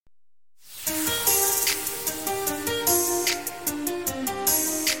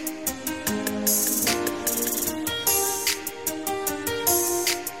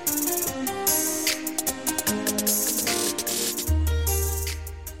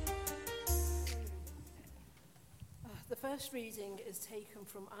first reading is taken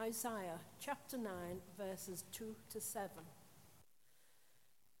from Isaiah chapter 9, verses 2 to 7.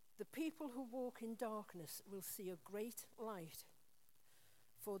 The people who walk in darkness will see a great light.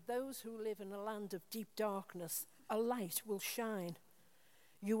 For those who live in a land of deep darkness, a light will shine.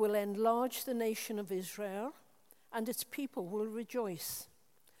 You will enlarge the nation of Israel, and its people will rejoice.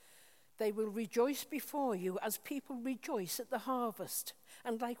 They will rejoice before you as people rejoice at the harvest,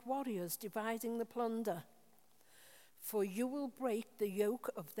 and like warriors dividing the plunder. For you will break the yoke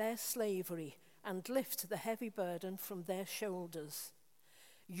of their slavery and lift the heavy burden from their shoulders.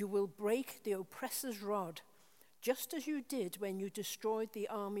 You will break the oppressor's rod, just as you did when you destroyed the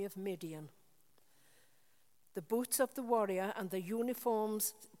army of Midian. The boots of the warrior and the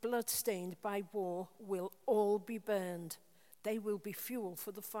uniforms blood-stained by war will all be burned. They will be fuel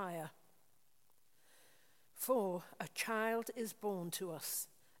for the fire. For a child is born to us,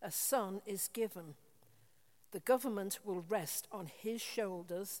 a son is given. The government will rest on his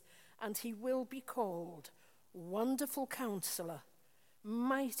shoulders, and he will be called Wonderful Counselor,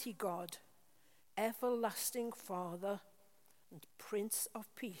 Mighty God, Everlasting Father, and Prince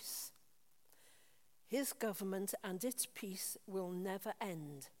of Peace. His government and its peace will never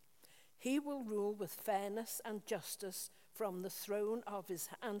end. He will rule with fairness and justice from the throne of his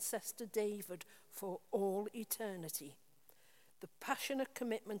ancestor David for all eternity. The passionate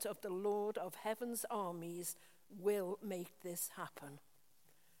commitment of the Lord of heaven's armies will make this happen.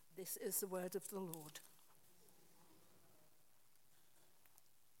 This is the word of the Lord.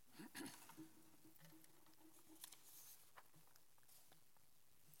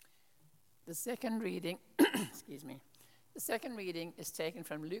 The second reading, The second reading is taken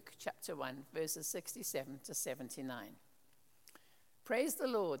from Luke chapter 1, verses 67 to 79. Praise the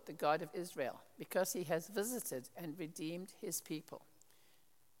Lord, the God of Israel, because he has visited and redeemed his people.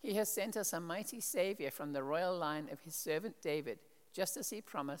 He has sent us a mighty Savior from the royal line of his servant David, just as he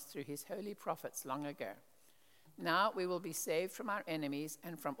promised through his holy prophets long ago. Now we will be saved from our enemies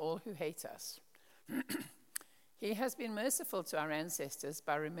and from all who hate us. He has been merciful to our ancestors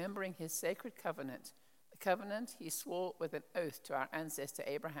by remembering his sacred covenant, the covenant he swore with an oath to our ancestor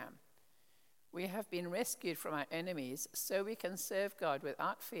Abraham. We have been rescued from our enemies so we can serve God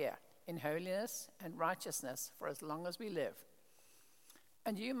without fear, in holiness and righteousness for as long as we live.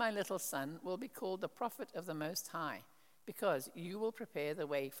 And you, my little son, will be called the prophet of the Most High, because you will prepare the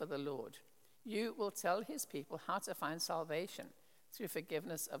way for the Lord. You will tell his people how to find salvation through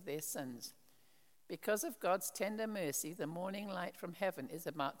forgiveness of their sins. Because of God's tender mercy, the morning light from heaven is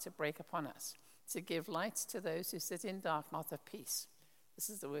about to break upon us, to give light to those who sit in darkness of peace. This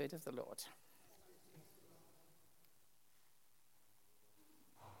is the word of the Lord.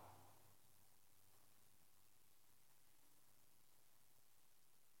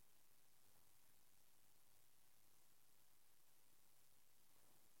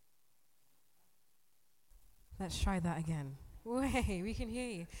 Let's try that again. Way, we can hear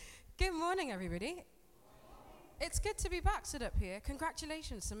you. Good morning, everybody. It's good to be back stood up here.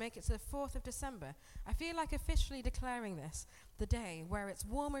 Congratulations to make it to the 4th of December. I feel like officially declaring this the day where it's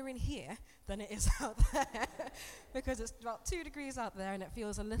warmer in here than it is out there because it's about 2 degrees out there and it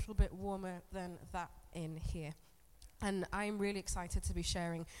feels a little bit warmer than that in here. And I'm really excited to be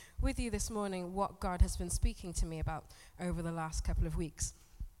sharing with you this morning what God has been speaking to me about over the last couple of weeks.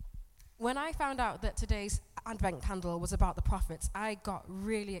 When I found out that today's Advent candle was about the prophets, I got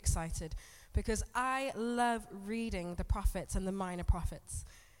really excited because I love reading the prophets and the minor prophets.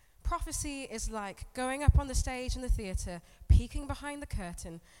 Prophecy is like going up on the stage in the theatre, peeking behind the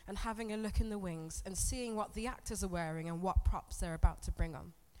curtain and having a look in the wings and seeing what the actors are wearing and what props they're about to bring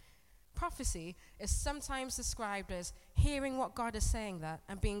on. Prophecy is sometimes described as hearing what God is saying that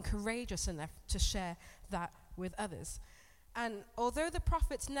and being courageous enough to share that with others. And although the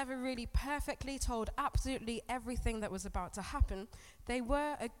prophets never really perfectly told absolutely everything that was about to happen, they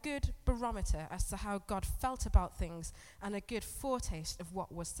were a good barometer as to how God felt about things and a good foretaste of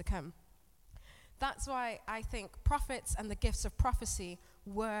what was to come. That's why I think prophets and the gifts of prophecy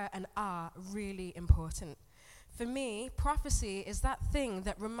were and are really important. For me, prophecy is that thing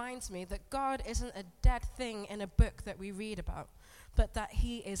that reminds me that God isn't a dead thing in a book that we read about, but that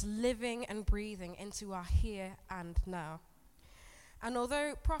he is living and breathing into our here and now. And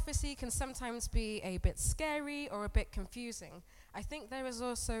although prophecy can sometimes be a bit scary or a bit confusing, I think there is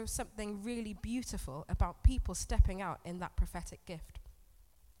also something really beautiful about people stepping out in that prophetic gift.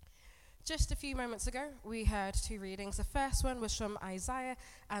 Just a few moments ago, we heard 2 readings. The first one was from Isaiah,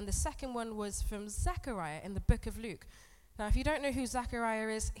 and the second one was from Zechariah in the book of Luke. Now, if you don't know who Zechariah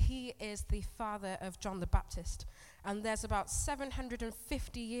is, he is the father of John the Baptist. And there's about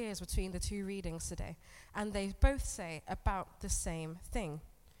 750 years between the two readings today. And they both say about the same thing.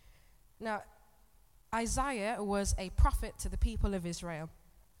 Now, Isaiah was a prophet to the people of Israel.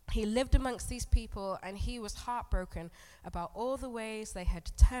 He lived amongst these people, and he was heartbroken about all the ways they had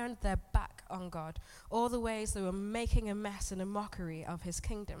turned their back on God, all the ways they were making a mess and a mockery of his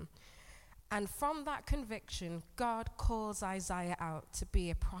kingdom. And from that conviction, God calls Isaiah out to be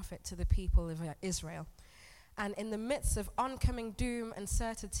a prophet to the people of Israel. And in the midst of oncoming doom and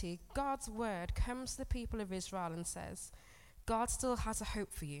certainty, God's word comes to the people of Israel and says, God still has a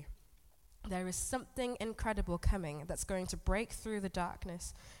hope for you. There is something incredible coming that's going to break through the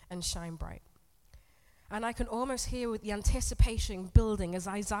darkness and shine bright. And I can almost hear with the anticipation building as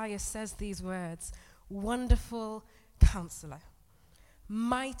Isaiah says these words, Wonderful Counselor,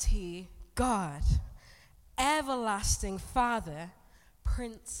 Mighty God, Everlasting Father,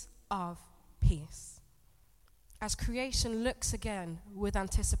 Prince of Peace. As creation looks again with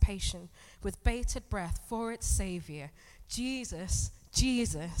anticipation, with bated breath for its Savior, Jesus,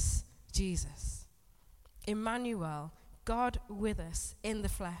 Jesus, Jesus. Emmanuel, God with us in the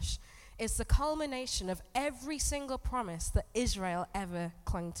flesh, is the culmination of every single promise that Israel ever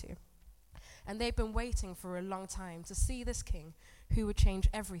clung to. And they've been waiting for a long time to see this king who would change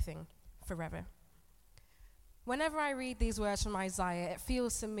everything forever. Whenever I read these words from Isaiah, it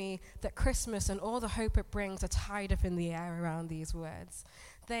feels to me that Christmas and all the hope it brings are tied up in the air around these words.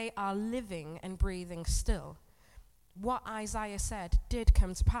 They are living and breathing still. What Isaiah said did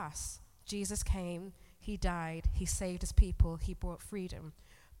come to pass. Jesus came, he died, he saved his people, he brought freedom.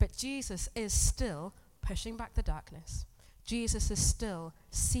 But Jesus is still pushing back the darkness. Jesus is still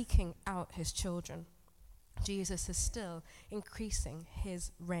seeking out his children. Jesus is still increasing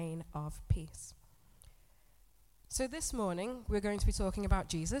his reign of peace. So this morning, we're going to be talking about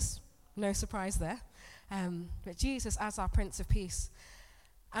Jesus. No surprise there. But Jesus as our Prince of Peace.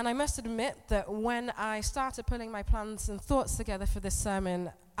 And I must admit that when I started putting my plans and thoughts together for this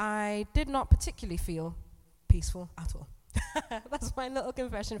sermon, I did not particularly feel peaceful at all. That's my little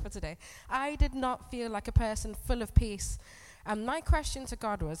confession for today. I did not feel like a person full of peace. And my question to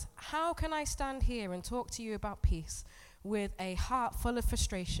God was, how can I stand here and talk to you about peace with a heart full of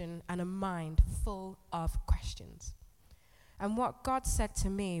frustration and a mind full of questions? And what God said to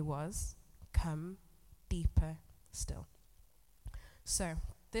me was, come deeper still. So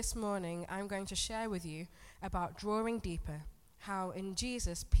this morning, I'm going to share with you about drawing deeper, how in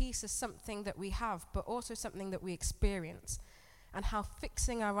Jesus, peace is something that we have, but also something that we experience, and how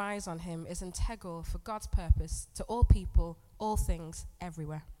fixing our eyes on him is integral for God's purpose to all people, all things,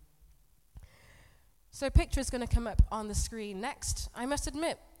 everywhere. So a picture is going to come up on the screen next. I must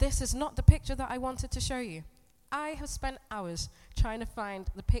admit, this is not the picture that I wanted to show you. I have spent hours trying to find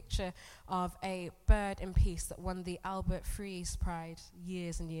the picture of a bird in peace that won the Albert Fries Prize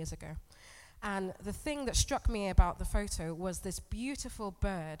years and years ago. And the thing that struck me about the photo was this beautiful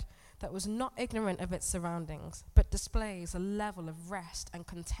bird that was not ignorant of its surroundings, but displays a level of rest and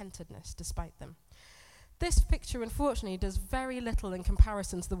contentedness despite them. This picture, unfortunately, does very little in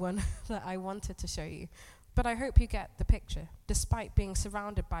comparison to the one that I wanted to show you. But I hope you get the picture. Despite being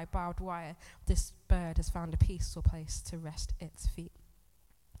surrounded by barbed wire, this bird has found a peaceful place to rest its feet.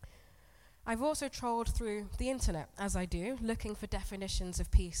 I've also trolled through the internet, as I do, looking for definitions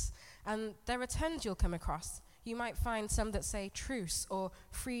of peace. And there are tons you'll come across. You might find some that say truce or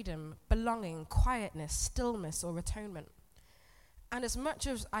freedom, belonging, quietness, stillness, or atonement. And as much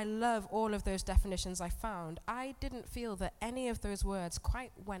as I love all of those definitions I found, I didn't feel that any of those words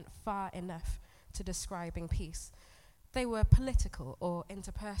quite went far enough to describing peace. They were political or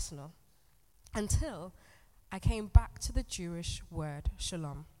interpersonal, until I came back to the Jewish word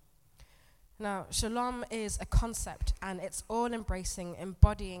shalom. Now, shalom is a concept, and it's all-embracing,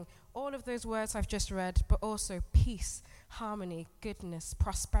 embodying all of those words I've just read, but also peace, harmony, goodness,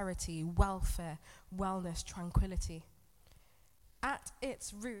 prosperity, welfare, wellness, tranquility. At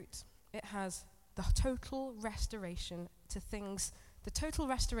its root, it has the total restoration to things, the total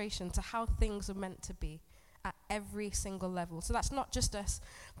restoration to how things are meant to be at every single level. So that's not just us,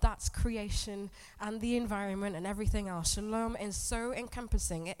 that's creation and the environment and everything else. Shalom is so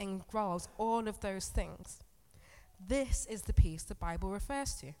encompassing, it involves all of those things. This is the peace the Bible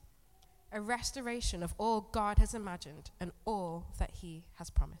refers to, a restoration of all God has imagined and all that he has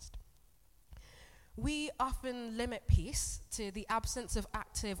promised. We often limit peace to the absence of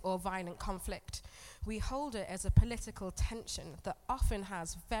active or violent conflict. We hold it as a political tension that often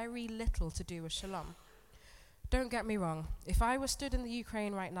has very little to do with shalom. Don't get me wrong, if I was stood in the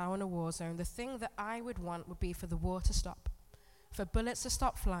Ukraine right now in a war zone, the thing that I would want would be for the war to stop, for bullets to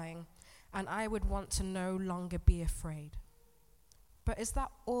stop flying, and I would want to no longer be afraid. But is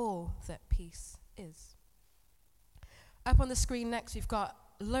that all that peace is? Up on the screen next, we've got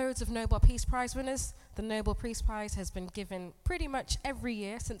loads of Nobel Peace Prize winners. The Nobel Peace Prize has been given pretty much every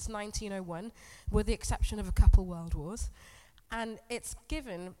year since 1901, with the exception of a couple world wars. And it's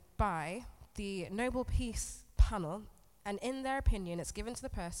given by the Nobel Peace Panel, and in their opinion, it's given to the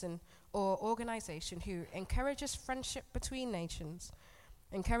person or organization who encourages friendship between nations,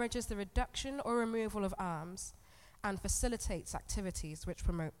 encourages the reduction or removal of arms, and facilitates activities which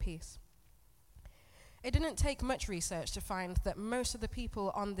promote peace. It didn't take much research to find that most of the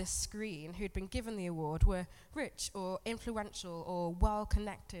people on this screen who'd been given the award were rich or influential or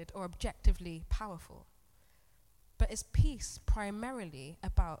well-connected or objectively powerful. But is peace primarily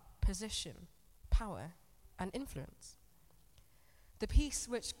about position, power, and influence? The peace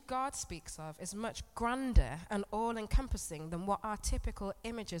which God speaks of is much grander and all-encompassing than what our typical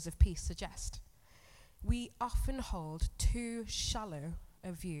images of peace suggest. We often hold too shallow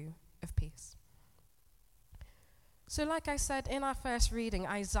a view of peace. So like I said in our first reading,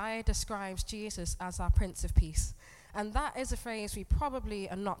 Isaiah describes Jesus as our Prince of Peace. And that is a phrase we probably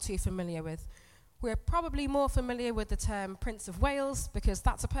are not too familiar with. We're probably more familiar with the term Prince of Wales because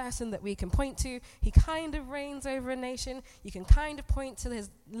that's a person that we can point to. He kind of reigns over a nation. You can kind of point to his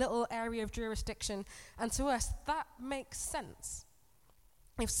little area of jurisdiction. And to us, that makes sense.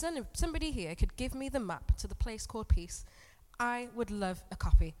 If somebody here could give me the map to the place called Peace, I would love a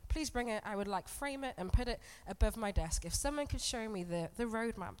copy. Please bring it. I would frame it and put it above my desk. If someone could show me the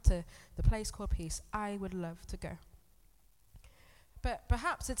roadmap to the place called Peace, I would love to go. But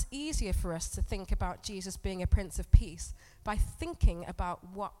perhaps it's easier for us to think about Jesus being a Prince of Peace by thinking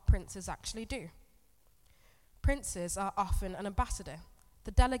about what princes actually do. Princes are often an ambassador,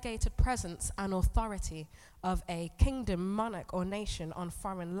 the delegated presence and authority of a kingdom, monarch, or nation on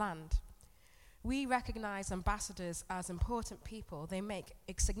foreign land. We recognize ambassadors as important people. They make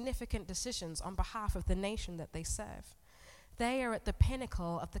significant decisions on behalf of the nation that they serve. They are at the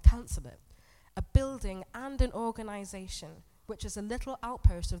pinnacle of the consulate, a building and an organization which is a little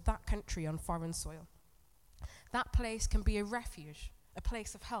outpost of that country on foreign soil. That place can be a refuge, a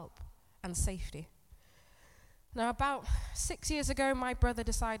place of help and safety. Now, about 6 years ago, my brother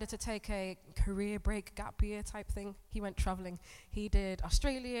decided to take a career break, gap year type thing. He went traveling. He did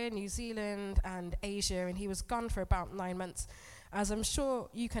Australia, New Zealand, and Asia, and he was gone for about 9 months. As I'm sure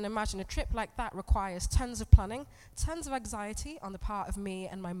you can imagine, a trip like that requires tons of planning, tons of anxiety on the part of me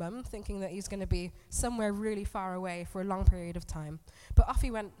and my mum, thinking that he's going to be somewhere really far away for a long period of time. But off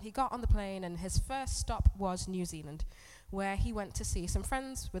he went. He got on the plane, and his first stop was New Zealand, where he went to see some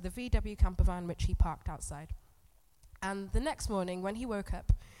friends with a VW camper van, which he parked outside. And the next morning, when he woke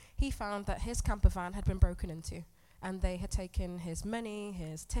up, he found that his camper van had been broken into, and they had taken his money,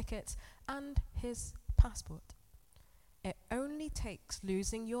 his tickets, and his passport. It only takes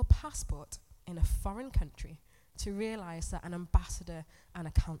losing your passport in a foreign country to realize that an ambassador and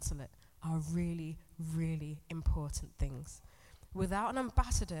a consulate are really, really important things. Without an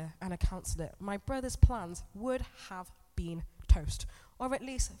ambassador and a consulate, my brother's plans would have been toast, or at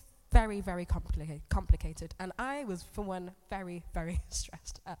least very, very complicated. And I was, for one, very, very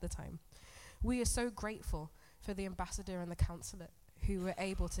stressed at the time. We are so grateful for the ambassador and the consulate who were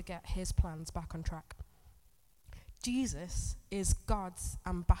able to get his plans back on track. Jesus is God's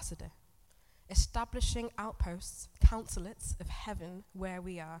ambassador, establishing outposts, consulates of heaven where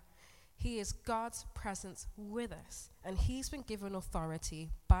we are. He is God's presence with us, and he's been given authority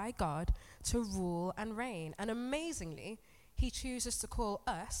by God to rule and reign. And amazingly, he chooses to call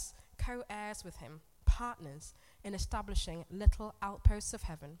us co-heirs with him, partners in establishing little outposts of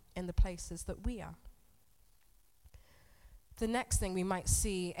heaven in the places that we are. The next thing we might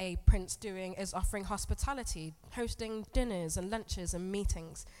see a prince doing is offering hospitality, hosting dinners and lunches and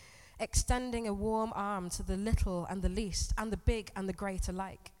meetings, extending a warm arm to the little and the least, and the big and the great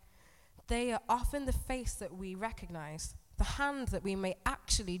alike. They are often the face that we recognize, the hand that we may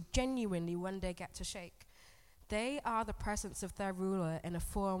actually genuinely one day get to shake. They are the presence of their ruler in a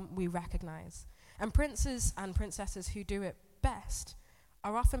form we recognize. And princes and princesses who do it best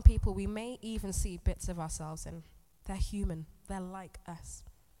are often people we may even see bits of ourselves in. They're human. They're like us.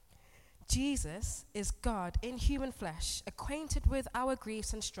 Jesus is God in human flesh, acquainted with our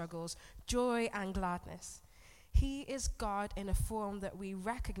griefs and struggles, joy and gladness. He is God in a form that we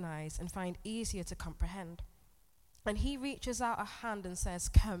recognize and find easier to comprehend. And he reaches out a hand and says,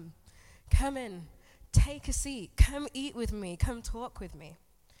 come in, take a seat, come eat with me, come talk with me.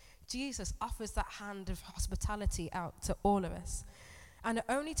 Jesus offers that hand of hospitality out to all of us. And it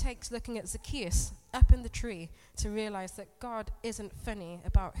only takes looking at Zacchaeus up in the tree to realize that God isn't funny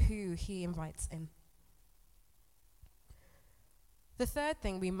about who he invites in. The third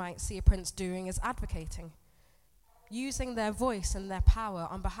thing we might see a prince doing is advocating, using their voice and their power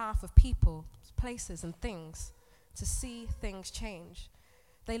on behalf of people, places, and things to see things change.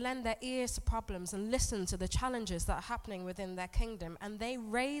 They lend their ears to problems and listen to the challenges that are happening within their kingdom, and they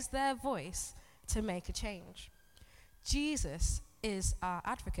raise their voice to make a change. Jesus is our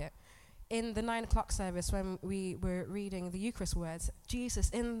advocate. In the 9 o'clock service, when we were reading the Eucharist words, Jesus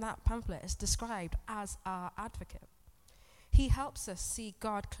in that pamphlet is described as our advocate. He helps us see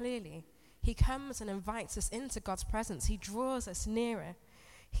God clearly. He comes and invites us into God's presence. He draws us nearer.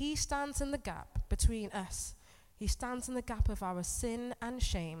 He stands in the gap between us. He stands in the gap of our sin and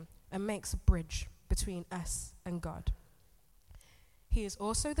shame and makes a bridge between us and God. He is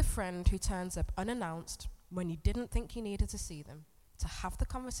also the friend who turns up unannounced when you didn't think you needed to see them, to have the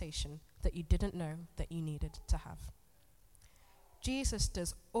conversation that you didn't know that you needed to have. Jesus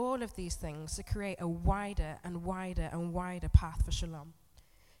does all of these things to create a wider and wider and wider path for shalom.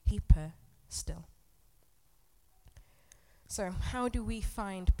 Deeper still. So, how do we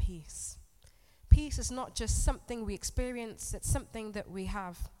find peace? Peace is not just something we experience, it's something that we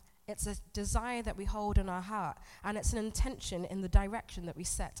have. It's a desire that we hold in our heart, and it's an intention in the direction that we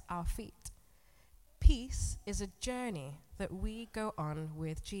set our feet. Peace is a journey that we go on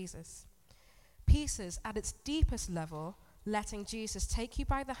with Jesus. Peace is, at its deepest level, letting Jesus take you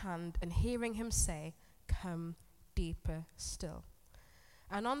by the hand and hearing him say, "Come deeper still."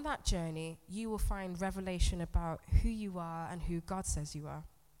 And on that journey, you will find revelation about who you are and who God says you are.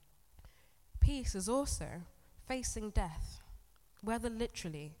 Peace is also facing death, whether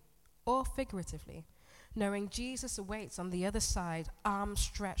literally or figuratively, knowing Jesus awaits on the other side, arms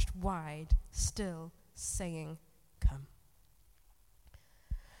stretched wide, still saying, "Come."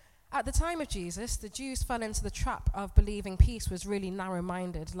 At the time of Jesus, the Jews fell into the trap of believing peace was really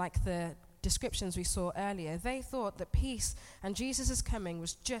narrow-minded, like the descriptions we saw earlier. They thought that peace and Jesus' coming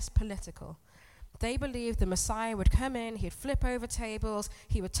was just political. They believed the Messiah would come in, he'd flip over tables,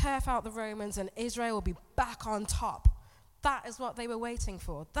 he would turf out the Romans, and Israel would be back on top. That is what they were waiting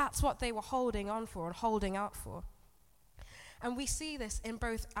for. That's what they were holding on for and holding out for. And we see this in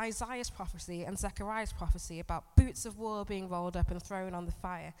both Isaiah's prophecy and Zechariah's prophecy about boots of war being rolled up and thrown on the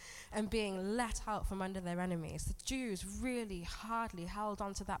fire and being let out from under their enemies. The Jews really hardly held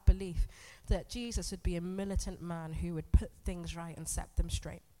on to that belief that Jesus would be a militant man who would put things right and set them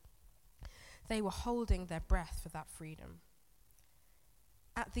straight. They were holding their breath for that freedom.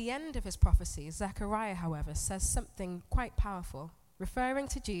 At the end of his prophecy, Zechariah, however, says something quite powerful, referring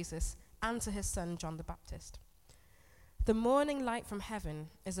to Jesus and to his son John the Baptist. "The morning light from heaven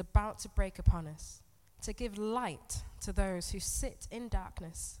is about to break upon us, to give light to those who sit in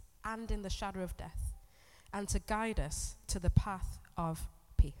darkness and in the shadow of death, and to guide us to the path of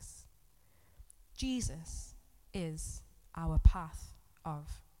peace." Jesus is our path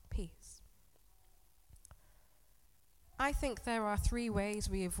of peace. I think there are 3 ways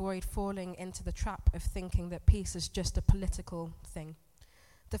we avoid falling into the trap of thinking that peace is just a political thing.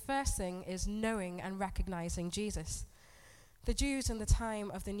 The first thing is knowing and recognizing Jesus. The Jews in the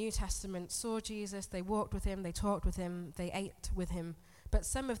time of the New Testament saw Jesus, they walked with him, they talked with him, they ate with him, but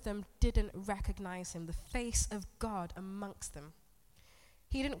some of them didn't recognize him, the face of God amongst them.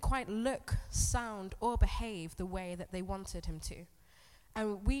 He didn't quite look, sound, or behave the way that they wanted him to.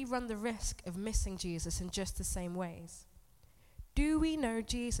 And we run the risk of missing Jesus in just the same ways. Do we know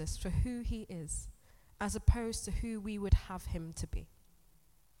Jesus for who he is, as opposed to who we would have him to be?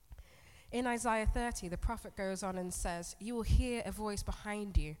 In Isaiah 30, the prophet goes on and says, "You will hear a voice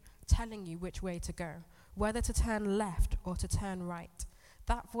behind you telling you which way to go, whether to turn left or to turn right.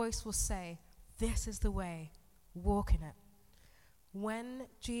 That voice will say, 'This is the way, walk in it.'" When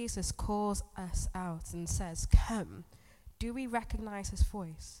Jesus calls us out and says, "Come," do we recognize his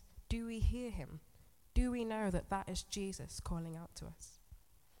voice? Do we hear him? Do we know that that is Jesus calling out to us?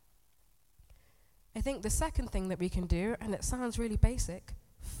 I think the second thing that we can do, and it sounds really basic,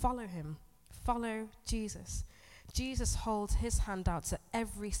 follow him. Follow Jesus. Jesus holds his hand out to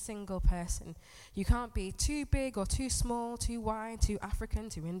every single person. You can't be too big or too small, too wide, too African,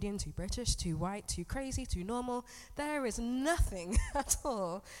 too Indian, too British, too white, too crazy, too normal. There is nothing at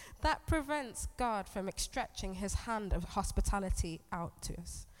all that prevents God from stretching his hand of hospitality out to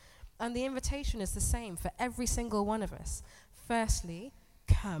us. And the invitation is the same for every single one of us. Firstly,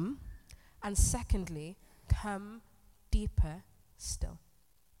 come. And secondly, come deeper still.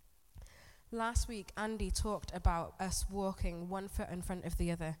 Last week, Andy talked about us walking one foot in front of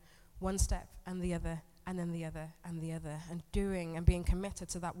the other, one step and the other, and then the other and the other, and doing and being committed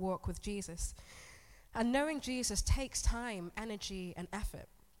to that walk with Jesus. And knowing Jesus takes time, energy, and effort,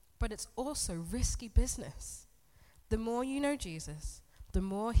 but it's also risky business. The more you know Jesus, the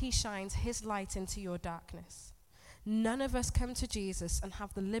more he shines his light into your darkness. None of us come to Jesus and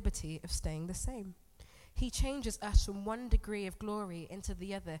have the liberty of staying the same. He changes us from one degree of glory into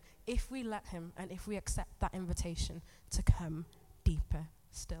the other if we let him and if we accept that invitation to come deeper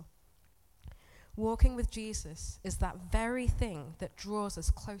still. Walking with Jesus is that very thing that draws us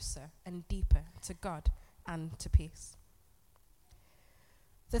closer and deeper to God and to peace.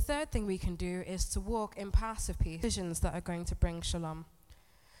 The third thing we can do is to walk in paths of peace, decisions that are going to bring shalom.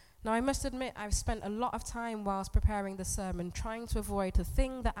 Now, I must admit, I've spent a lot of time whilst preparing the sermon trying to avoid the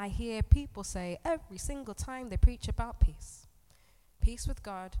thing that I hear people say every single time they preach about peace. Peace with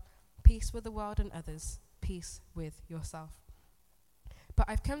God, peace with the world and others, peace with yourself. But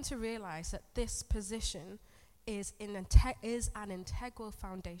I've come to realize that this position is an integral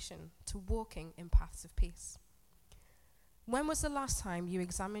foundation to walking in paths of peace. When was the last time you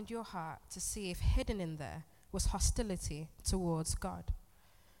examined your heart to see if hidden in there was hostility towards God?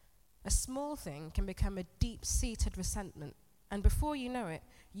 A small thing can become a deep-seated resentment, and before you know it,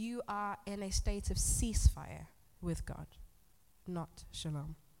 you are in a state of ceasefire with God, not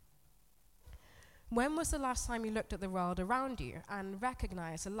shalom. When was the last time you looked at the world around you and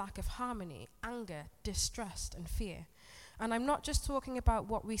recognized a lack of harmony, anger, distrust, and fear? And I'm not just talking about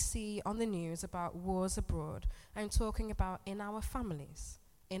what we see on the news about wars abroad. I'm talking about in our families,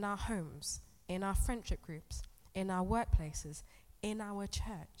 in our homes, in our friendship groups, in our workplaces, in our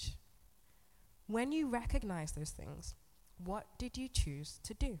church. When you recognize those things, what did you choose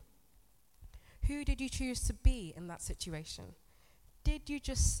to do? Who did you choose to be in that situation? Did you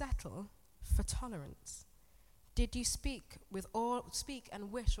just settle for tolerance? Did you speak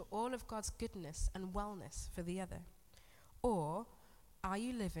and wish for all of God's goodness and wellness for the other? Or are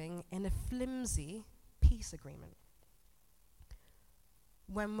you living in a flimsy peace agreement?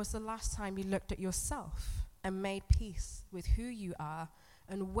 When was the last time you looked at yourself and made peace with who you are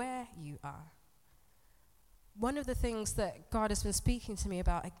and where you are? One of the things that God has been speaking to me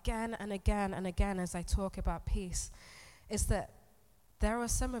about again and again and again as I talk about peace is that there are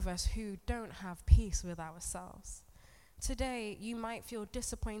some of us who don't have peace with ourselves. Today, you might feel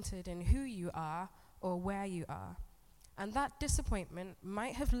disappointed in who you are or where you are. And that disappointment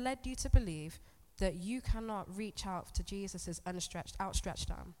might have led you to believe that you cannot reach out to Jesus'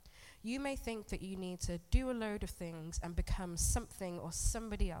 outstretched arm. You may think that you need to do a load of things and become something or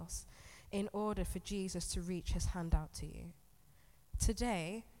somebody else in order for Jesus to reach his hand out to you.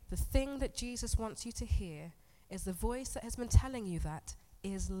 Today, the thing that Jesus wants you to hear is the voice that has been telling you that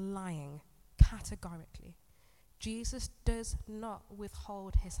is lying categorically. Jesus does not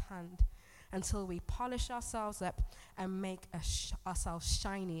withhold his hand until we polish ourselves up and make ourselves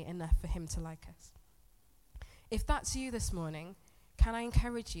shiny enough for him to like us. If that's you this morning, can I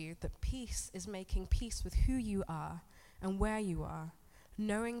encourage you that peace is making peace with who you are and where you are,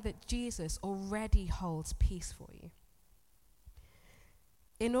 knowing that Jesus already holds peace for you.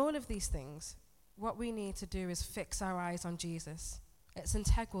 In all of these things, what we need to do is fix our eyes on Jesus. It's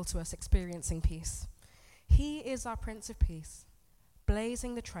integral to us experiencing peace. He is our Prince of Peace,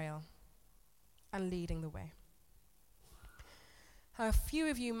 blazing the trail and leading the way. A few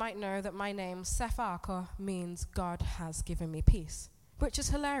of you might know that my name, Sefarko, means God has given me peace, which is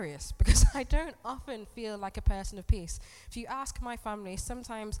hilarious because I don't often feel like a person of peace. If you ask my family,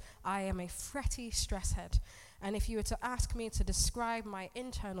 sometimes I am a fretty stress head. And if you were to ask me to describe my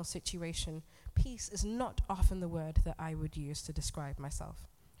internal situation, peace is not often the word that I would use to describe myself.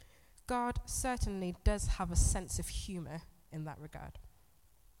 God certainly does have a sense of humor in that regard.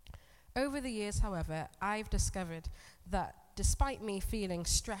 Over the years, however, I've discovered that despite me feeling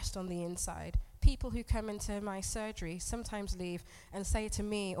stressed on the inside, people who come into my surgery sometimes leave and say to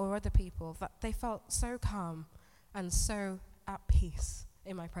me or other people that they felt so calm and so at peace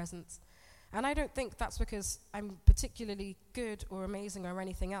in my presence. And I don't think that's because I'm particularly good or amazing or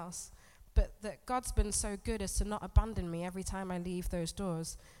anything else, but that God's been so good as to not abandon me every time I leave those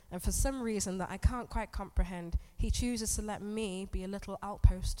doors. And for some reason that I can't quite comprehend, he chooses to let me be a little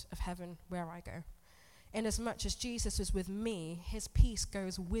outpost of heaven where I go. Inasmuch as Jesus is with me, his peace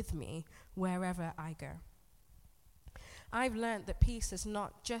goes with me wherever I go. I've learned that peace is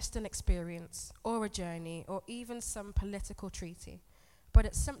not just an experience or a journey or even some political treaty, but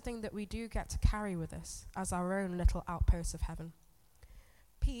it's something that we do get to carry with us as our own little outpost of heaven.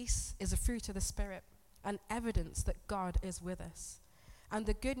 Peace is a fruit of the Spirit, an evidence that God is with us. And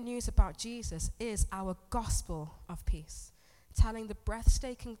the good news about Jesus is our gospel of peace. telling the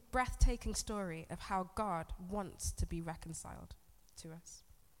breathtaking story of how God wants to be reconciled to us.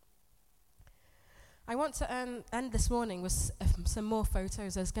 I want to end this morning with some more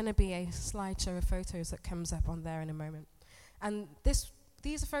photos. There's going to be a slideshow of photos that comes up on there in a moment. And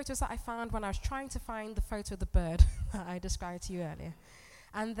these are photos that I found when I was trying to find the photo of the bird that I described to you earlier.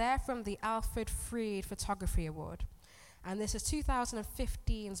 And they're from the Alfred Freed Photography Award. And this is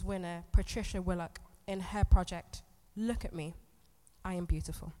 2015's winner, Patricia Willock, in her project, Look at Me, I Am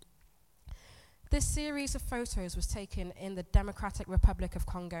Beautiful. This series of photos was taken in the Democratic Republic of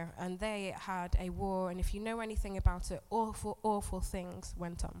Congo, and they had a war, and if you know anything about it, awful, awful things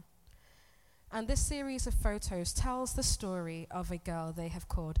went on. And this series of photos tells the story of a girl they have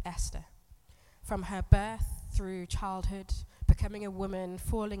called Esther. From her birth through childhood, becoming a woman,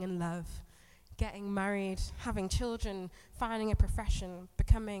 falling in love, getting married, having children, finding a profession,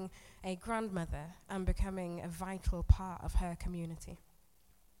 becoming a grandmother, and becoming a vital part of her community.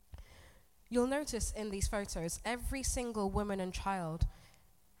 You'll notice in these photos, every single woman and child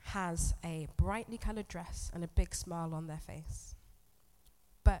has a brightly colored dress and a big smile on their face.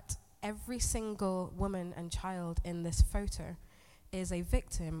 But every single woman and child in this photo is a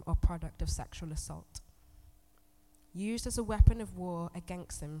victim or product of sexual assault, used as a weapon of war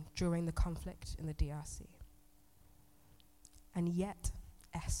against them during the conflict in the DRC. And yet,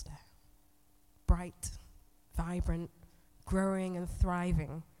 Esther, bright, vibrant, growing and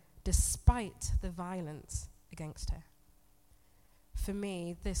thriving, despite the violence against her. For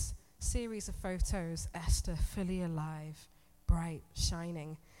me, this series of photos, Esther fully alive, bright,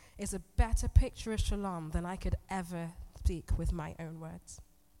 shining, is a better picture of Shalom than I could ever speak with my own words.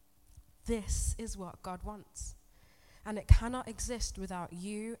 This is what God wants. And it cannot exist without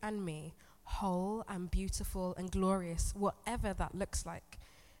you and me, whole and beautiful and glorious, whatever that looks like,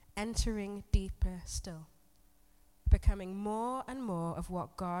 entering deeper still, becoming more and more of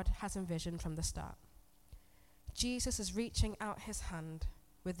what God has envisioned from the start. Jesus is reaching out his hand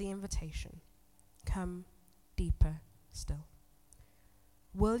with the invitation, come deeper still.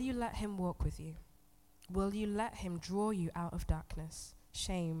 Will you let him walk with you? Will you let him draw you out of darkness,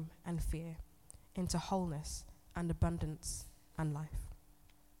 shame and fear, into wholeness and abundance and life?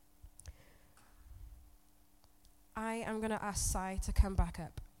 I am going to ask Sai to come back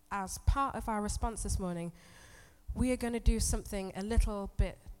up. As part of our response this morning, we are going to do something a little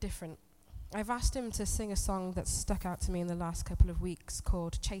bit different. I've asked him to sing a song that's stuck out to me in the last couple of weeks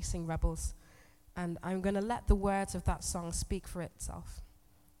called Chasing Rebels, and I'm going to let the words of that song speak for itself.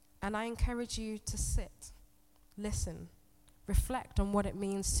 And I encourage you to sit, listen, reflect on what it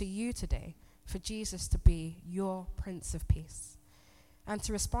means to you today for Jesus to be your Prince of Peace, and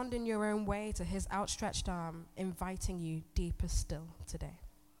to respond in your own way to his outstretched arm, inviting you deeper still today.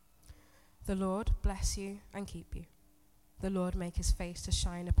 The Lord bless you and keep you. The Lord make his face to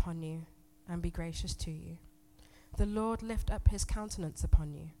shine upon you and be gracious to you. The Lord lift up his countenance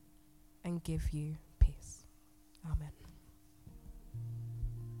upon you and give you peace. Amen.